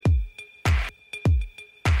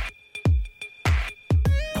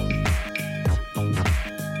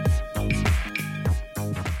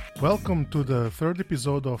Welcome to the third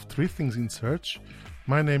episode of Three Things in Search.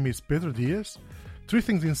 My name is Pedro Diaz. Three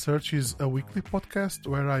Things in Search is a weekly podcast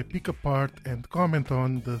where I pick apart and comment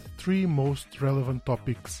on the three most relevant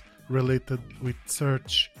topics related with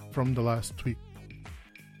search from the last week.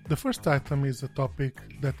 The first item is a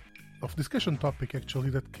discussion topic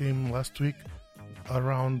that came last week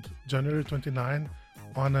around January 29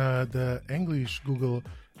 on the English Google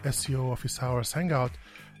SEO Office Hours Hangout,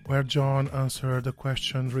 where John answered a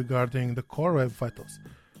question regarding the Core Web Vitals.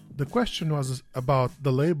 The question was about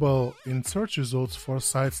the label in search results for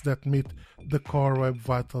sites that meet the Core Web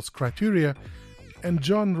Vitals criteria, and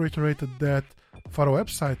John reiterated that for a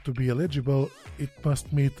website to be eligible, it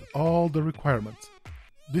must meet all the requirements.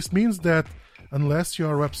 This means that unless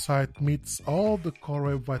your website meets all the Core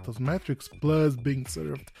Web Vitals metrics plus being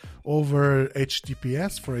served over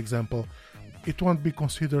HTTPS, for example, it won't be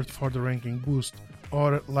considered for the ranking boost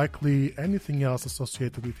or likely anything else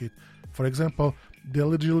associated with it. For example, the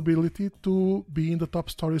eligibility to be in the top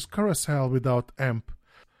stories carousel without AMP.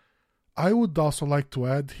 I would also like to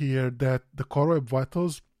add here that the Core Web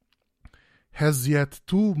Vitals has yet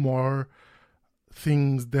two more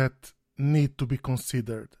things that need to be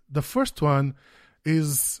considered. The first one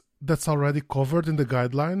is that's already covered in the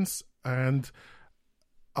guidelines, and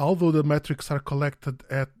although the metrics are collected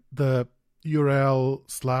at the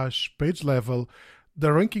URL/page level,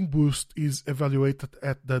 the ranking boost is evaluated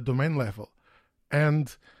at the domain level,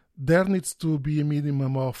 and there needs to be a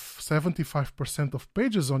minimum of 75% of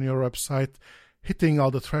pages on your website hitting all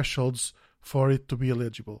the thresholds for it to be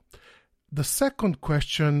eligible. The second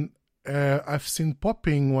question I've seen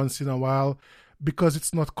popping once in a while because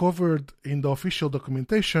it's not covered in the official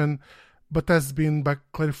documentation, but has been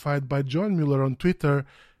clarified by John Mueller on Twitter,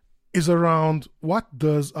 is around what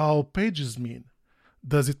does all pages mean?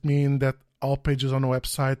 Does it mean that all pages on a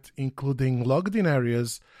website, including logged-in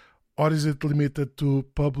areas, or is it limited to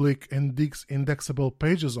public and indexable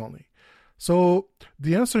pages only? So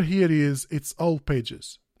the answer here is it's all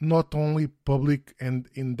pages, not only public and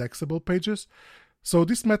indexable pages. So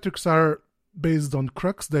these metrics are based on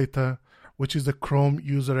Crux data, which is the Chrome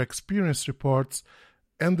User Experience Reports,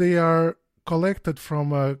 and they are collected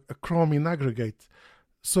from a Chrome in aggregate.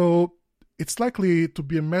 So it's likely to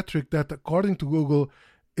be a metric that, according to Google,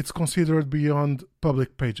 it's considered beyond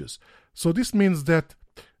public pages. So this means that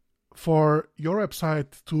for your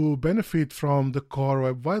website to benefit from the Core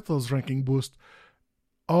Web Vitals ranking boost,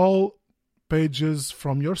 all pages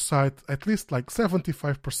from your site, at least like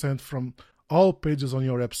 75% from all pages on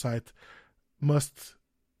your website, must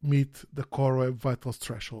meet the Core Web Vitals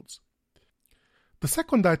thresholds. The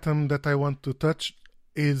second item that I want to touch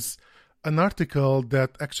is an article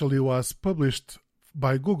that actually was published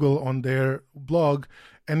by Google on their blog,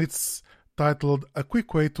 and it's titled "A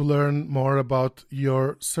Quick Way to Learn More About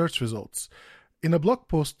Your Search Results." In a blog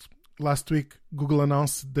post last week, Google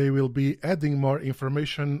announced they will be adding more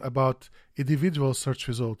information about individual search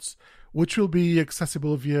results, which will be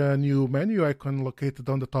accessible via a new menu icon located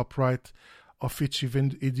on the top right of each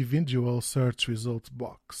individual search results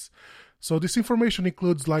box. So this information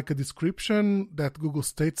includes like a description that Google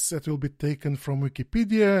states that will be taken from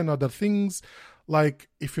Wikipedia and other things, like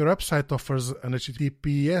if your website offers an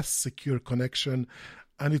HTTPS secure connection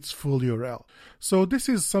and its full URL. So this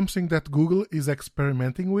is something that Google is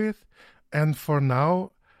experimenting with, and for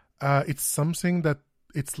now, it's something that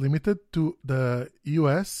it's limited to the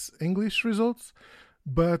US English results,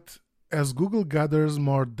 but as Google gathers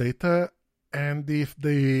more data, and if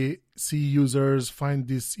they see users find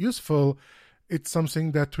this useful, it's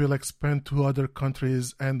something that will expand to other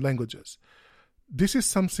countries and languages. This is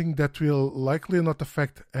something that will likely not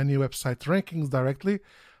affect any website rankings directly.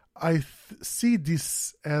 I see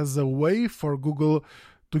this as a way for Google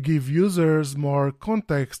to give users more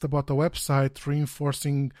context about a website,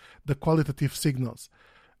 reinforcing the qualitative signals.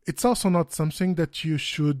 It's also not something that you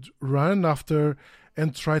should run after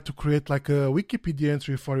and try to create like a Wikipedia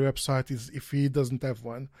entry for your website if it doesn't have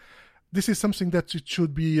one. This is something that it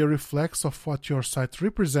should be a reflex of what your site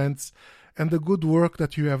represents and the good work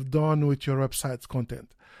that you have done with your website's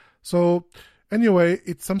content. So anyway,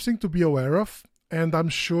 it's something to be aware of, and I'm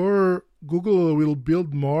sure Google will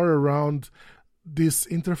build more around these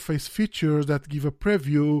interface features that give a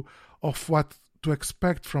preview of what to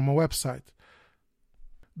expect from a website.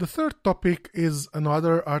 The third topic is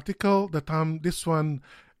another article that this one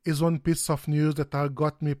is one piece of news that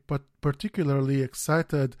got me particularly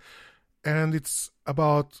excited, and it's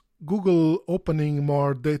about Google opening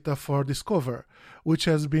more data for Discover, which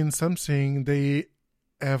has been something they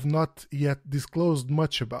have not yet disclosed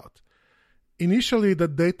much about. Initially, the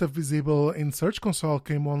data visible in Search Console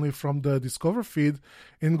came only from the Discover feed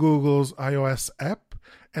in Google's iOS app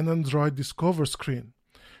and Android Discover screen.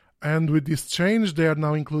 And with this change, they are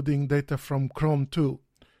now including data from Chrome too.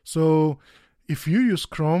 So if you use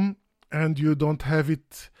Chrome and you don't have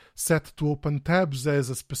it set to open tabs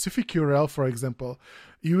as a specific URL, for example,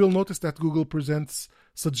 you will notice that Google presents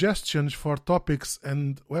suggestions for topics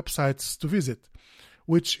and websites to visit,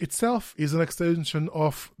 which itself is an extension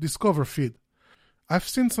of Discover feed. I've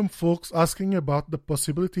seen some folks asking about the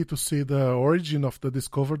possibility to see the origin of the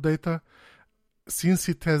Discover data, since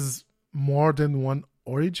it has more than one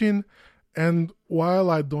origin, and while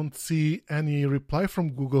I don't see any reply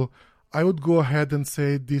from Google, I would go ahead and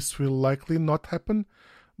say this will likely not happen.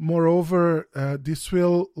 Moreover, this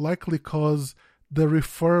will likely cause the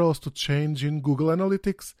referrals to change in Google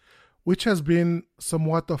Analytics, which has been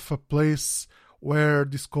somewhat of a place where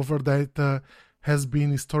Discover data has been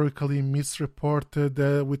historically misreported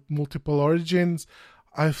with multiple origins.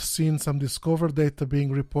 I've seen some Discover data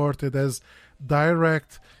being reported as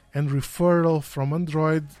direct and referral from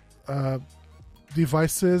Android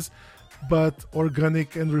devices, but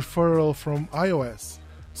organic and referral from iOS.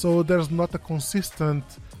 So there's not a consistent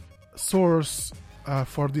source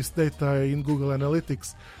for this data in Google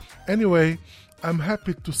Analytics. Anyway, I'm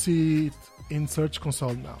happy to see it in Search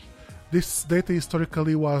Console now. This data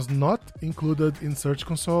historically was not included in Search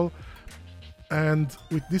Console, and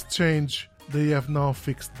with this change, they have now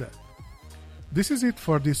fixed that. This is it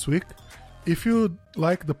for this week. If you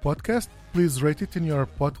like the podcast, please rate it in your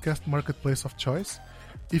podcast marketplace of choice.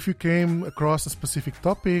 If you came across a specific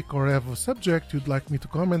topic or have a subject you'd like me to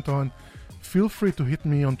comment on, feel free to hit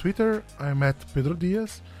me on Twitter. I'm at Pedro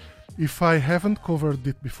Diaz. If I haven't covered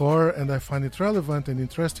it before and I find it relevant and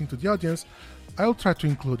interesting to the audience, I'll try to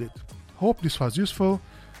include it. Hope this was useful.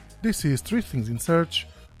 This is 3 Things in Search.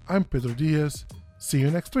 I'm Pedro Diaz. See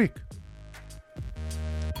you next week.